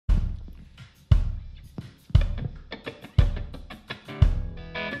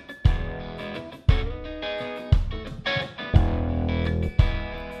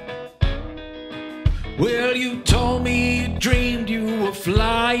Well, you told me you dreamed you were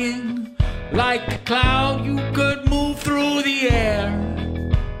flying like a cloud, you could move through the air.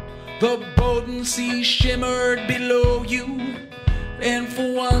 The Bodensee sea shimmered below you, and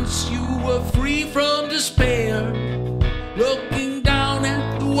for once you were free from despair. Looking down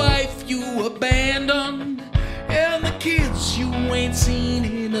at the wife you abandoned and the kids you ain't seen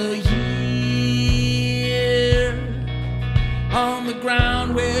in a year. On the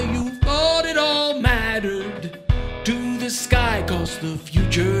ground where you thought it all mattered, to the sky 'cause the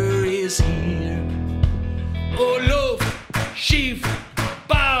future is here. Oh, love, shift,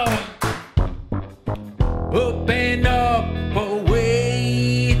 bow, up and up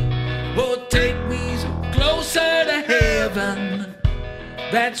away. Oh, take me so closer to heaven,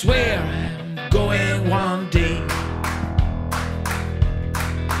 that's where I'm going one day.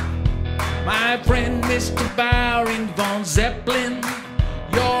 My friend Mr. Baron von Zeppelin,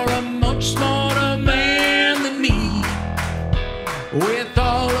 you're a much smarter man than me. With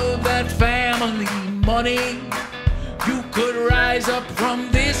all of that family money, you could rise up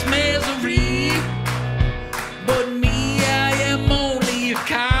from this misery. But me, I am only a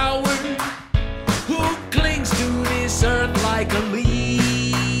coward who clings to this earth like a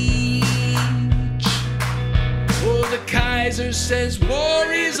leech. Oh, the Kaiser says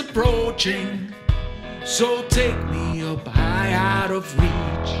war is approaching, so take me up high out of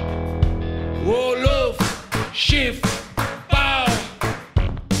reach. Oh, love, shift, bow,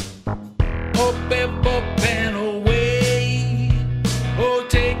 up and away. Oh,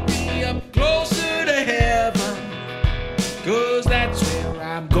 take me up closer to heaven, 'cause that's where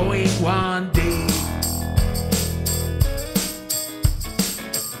I'm going one day.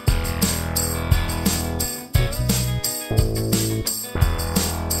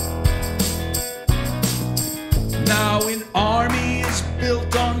 Now an army is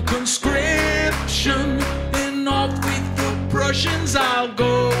built on conscription, and off with the Prussians I'll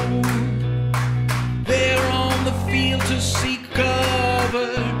go. They're on the field to seek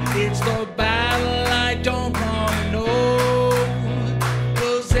cover, it's the battle I don't want to know.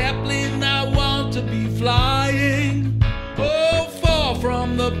 The Zeppelin, I want to be flying, oh, far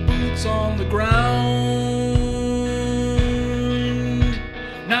from the boots on the ground.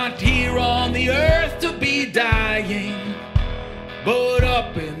 Not here on the earth to be dying, but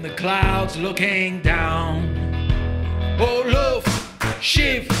up in the clouds looking down. Oh, love,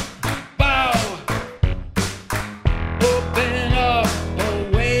 shift,